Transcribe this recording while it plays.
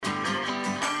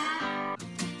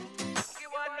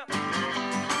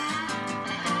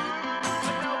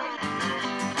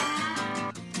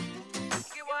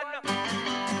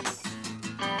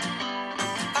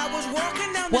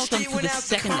Welcome to the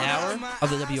second hour of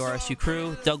the WRSU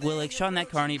crew. Doug Willig, Shaun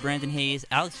Nadkarni, Brandon Hayes,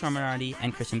 Alex Carmenaty,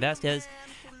 and Christian Vazquez.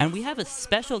 And we have a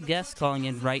special guest calling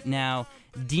in right now,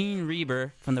 Dean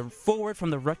Reiber, from the forward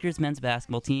from the Rutgers men's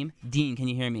basketball team. Dean, can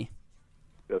you hear me?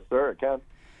 Yes, sir, I can.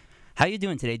 How you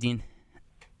doing today, Dean?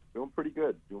 Doing pretty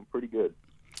good.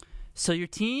 So your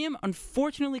team,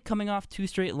 unfortunately, coming off 2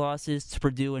 straight losses to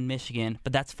Purdue and Michigan,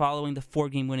 but that's following the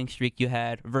 4-game winning streak you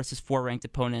had versus 4 ranked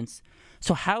opponents.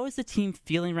 So how is the team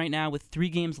feeling right now with 3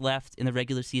 games left in the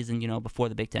regular season, before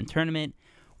the Big Ten tournament?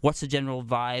 What's the general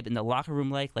vibe in the locker room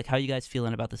like? Like, how are you guys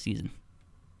feeling about the season?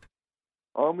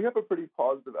 We have a pretty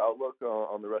positive outlook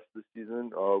on the rest of the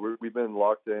season. We've been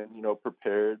locked in,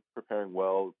 preparing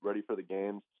well, ready for the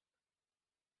games.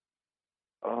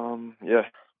 Yeah.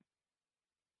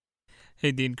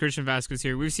 Hey, Dean, Christian Vazquez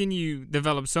here. We've seen you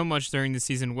develop so much during the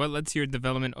season. What led to your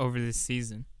development over this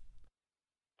season?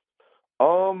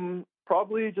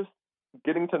 Probably just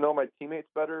getting to know my teammates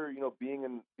better.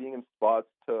 Being in spots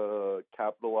to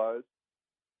capitalize.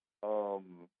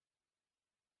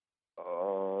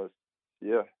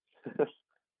 Yeah,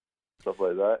 stuff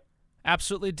like that.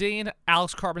 Absolutely, Dean.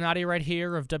 Alex Carmenaty right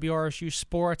here of WRSU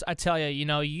Sports. I tell you,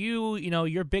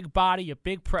 your big body, your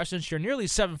big presence, you're nearly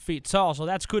 7 feet tall, so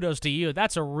that's kudos to you.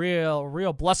 That's a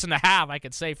real blessing to have, I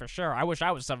could say for sure. I wish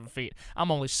I was 7 feet. I'm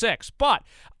only 6. But,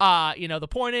 the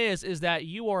point is that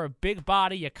you are a big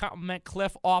body. You compliment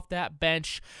Cliff off that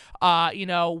bench.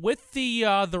 With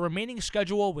the remaining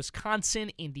schedule, Wisconsin,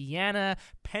 Indiana,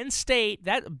 Penn State,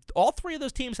 that all 3 of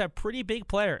those teams have pretty big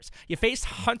players. You faced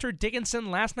Hunter Dickinson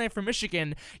last night for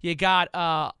Michigan. You got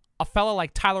a fella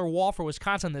like Tyler Wall for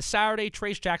Wisconsin this Saturday.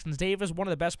 Trace Jackson-Davis, one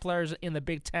of the best players in the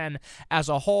Big Ten as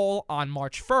a whole, on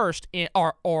March 1st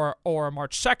or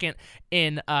March 2nd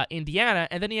in Indiana.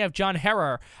 And then you have John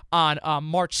Herrer on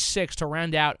March 6th to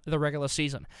round out the regular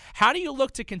season. How do you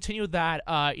look to continue that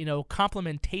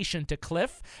complementation to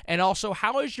Cliff? And also,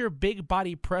 how has your big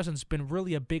body presence been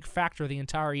really a big factor the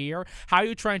entire year? How are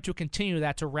you trying to continue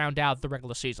that to round out the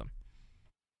regular season?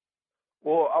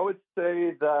 Well, I would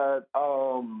say that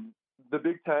the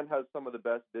Big Ten has some of the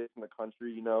best bigs in the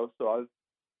country, so I've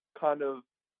kind of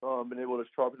been able to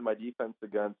sharpen my defense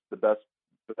against the best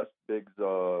bigs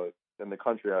in the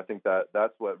country. I think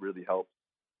that's what really helps.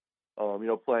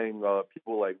 Playing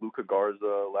people like Luka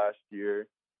Garza last year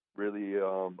really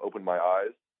opened my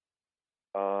eyes.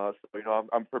 So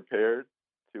I'm prepared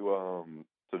to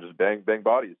just bang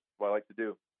bodies. That's what I like to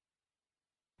do.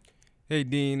 Hey,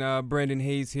 Dean, Brandon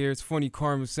Hayes here. It's funny,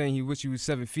 Carm was saying he wished he was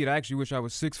 7 feet. I actually wish I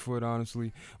was 6 foot,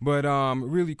 honestly. But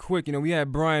really quick, we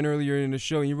had Brian earlier in the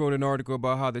show, and you wrote an article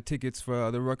about how the tickets for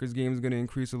the Rutgers game is going to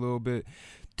increase a little bit.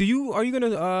 Are you going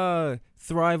to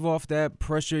thrive off that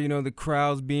pressure, the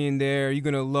crowds being there? Are you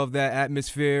going to love that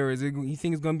atmosphere? You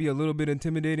think it's going to be a little bit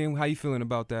intimidating? How you feeling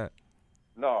about that?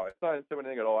 No, it's not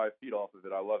intimidating at all. I feed off of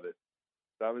it. I love it.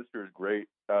 The atmosphere is great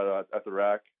at the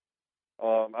rack.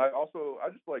 I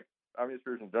just like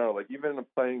atmospheres in general. Like, even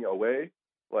playing away,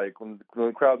 like when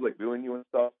the crowd's like booing you and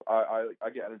stuff, I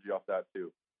get energy off that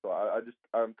too. So I just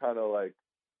kind of like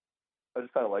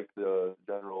the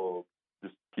general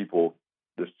just people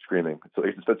just screaming. So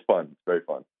it's fun. It's very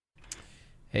fun.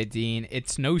 Hey, Dean,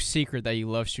 it's no secret that you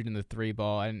love shooting the 3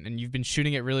 ball, and you've been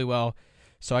shooting it really well.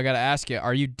 So I got to ask you,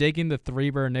 are you digging the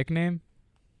 3-Burr nickname?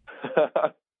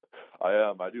 I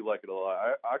am. I do like it a lot.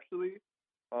 I actually,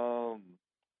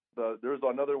 there's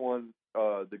another one,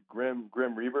 the Grim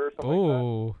Reaver or something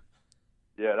like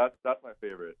that. Yeah, that's my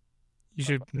favorite. You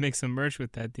should make some merch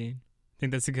with that, Dean. I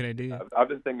think that's a good idea. I've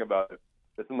been thinking about it.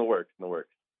 It's in the works.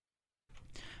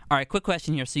 All right, quick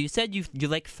question here. So you said you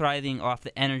like thriving off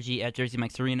the energy at Jersey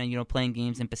Mike's Arena, playing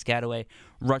games in Piscataway.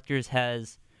 Rutgers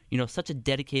has, such a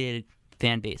dedicated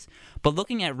fan base. But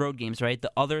looking at road games, right,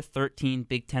 the other 13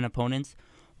 Big Ten opponents,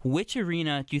 which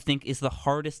arena do you think is the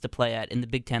hardest to play at in the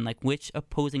Big Ten? Like, which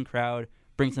opposing crowd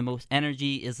brings the most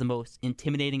energy, is the most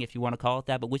intimidating, if you want to call it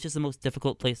that, but which is the most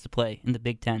difficult place to play in the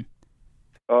Big Ten?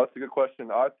 That's a good question.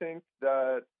 I think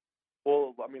that,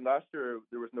 last year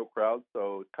there was no crowd,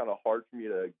 so it's kind of hard for me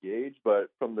to gauge. But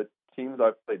from the teams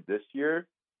I've played this year,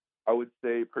 I would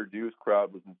say Purdue's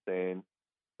crowd was insane.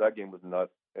 That game was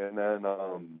nuts. And then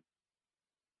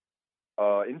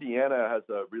Indiana has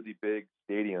a really big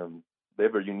stadium. They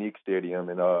have a unique stadium,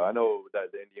 and I know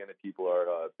that the Indiana people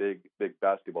are big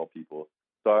basketball people.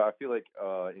 So I feel like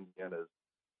Indiana's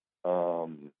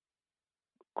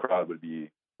crowd would be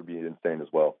insane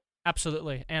as well.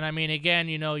 Absolutely. And I mean, again,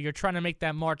 you're trying to make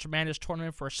that March Madness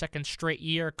tournament for a second straight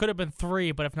year. Could have been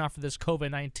 3, but if not for this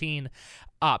COVID-19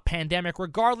 pandemic.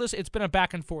 Regardless, it's been a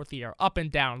back and forth year, up and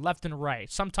down, left and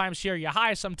right. Sometimes here you're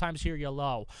high, sometimes here you're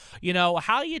low.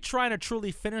 How are you trying to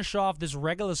truly finish off this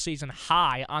regular season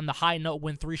high on the high note,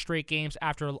 win 3 straight games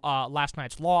after last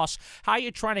night's loss? How are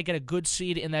you trying to get a good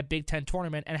seed in that Big Ten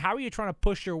tournament? And how are you trying to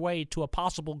push your way to a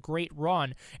possible great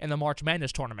run in the March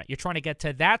Madness tournament? You're trying to get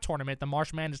to that tournament, the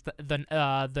March Madness,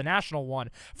 the national one,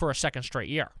 for a second straight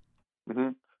year. Mm-hmm.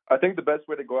 I think the best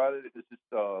way to go at it is just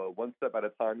one step at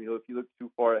a time. If you look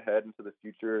too far ahead into the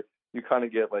future, you kind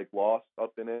of get lost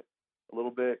up in it a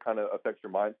little bit. Kind of affects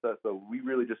your mindset. So we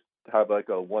really just have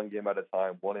a one game at a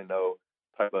time, 1-0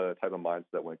 type of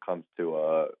mindset when it comes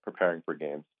to preparing for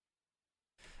games.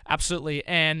 Absolutely.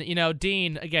 And,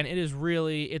 Dean, again, it's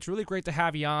really great to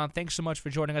have you on. Thanks so much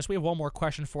for joining us. We have one more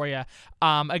question for you.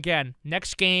 Again,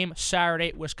 next game,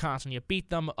 Saturday, Wisconsin. You beat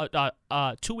them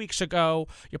 2 weeks ago.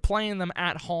 You're playing them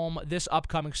at home this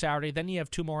upcoming Saturday. Then you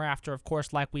have 2 more after, of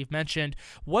course, like we've mentioned.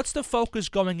 What's the focus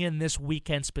going in this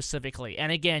weekend specifically?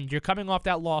 And again, you're coming off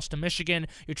that loss to Michigan.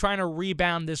 You're trying to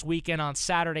rebound this weekend on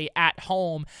Saturday at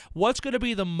home. What's going to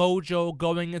be the mojo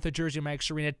going into Jersey Mike's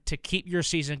Arena to keep your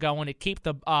season going, to keep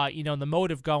the the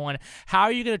motive going? How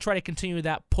are you going to try to continue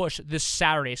that push this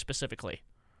Saturday specifically?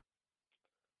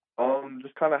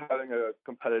 Just kind of having a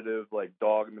competitive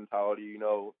dog mentality.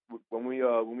 When we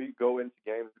go into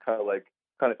games, it kind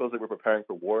of feels like we're preparing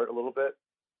for war a little bit.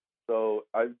 So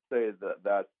I'd say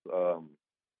that's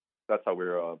how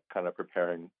we're kind of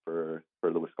preparing for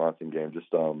the Wisconsin game. Just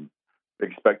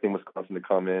expecting Wisconsin to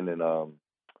come in and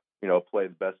play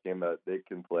the best game that they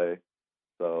can play.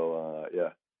 So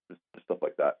just stuff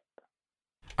like that.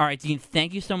 All right, Dean,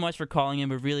 thank you so much for calling in.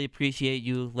 We really appreciate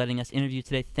you letting us interview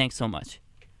today. Thanks so much.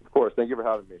 Of course. Thank you for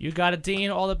having me. You got it,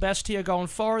 Dean. All the best to you going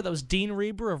forward. That was Dean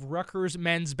Reiber of Rutgers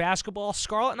men's basketball.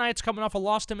 Scarlet Knights coming off a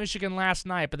loss to Michigan last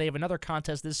night, but they have another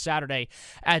contest this Saturday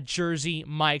at Jersey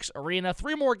Mike's Arena.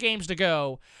 3 more games to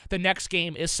go. The next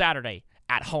game is Saturday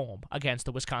at home against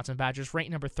the Wisconsin Badgers,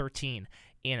 ranked number 13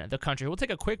 in the country. We'll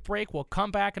take a quick break. We'll come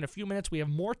back in a few minutes. We have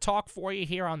more talk for you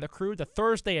here on The Crew, the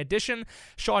Thursday edition.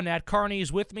 Shaun Nadkarni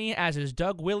is with me, as is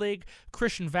Doug Willig,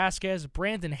 Christian Vazquez,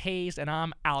 Brandon Hayes, and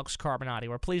I'm Alex Carmenaty.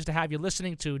 We're pleased to have you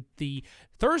listening to the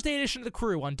Thursday edition of The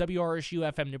Crew on WRSU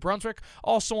FM New Brunswick,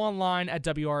 also online at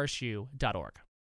WRSU.org.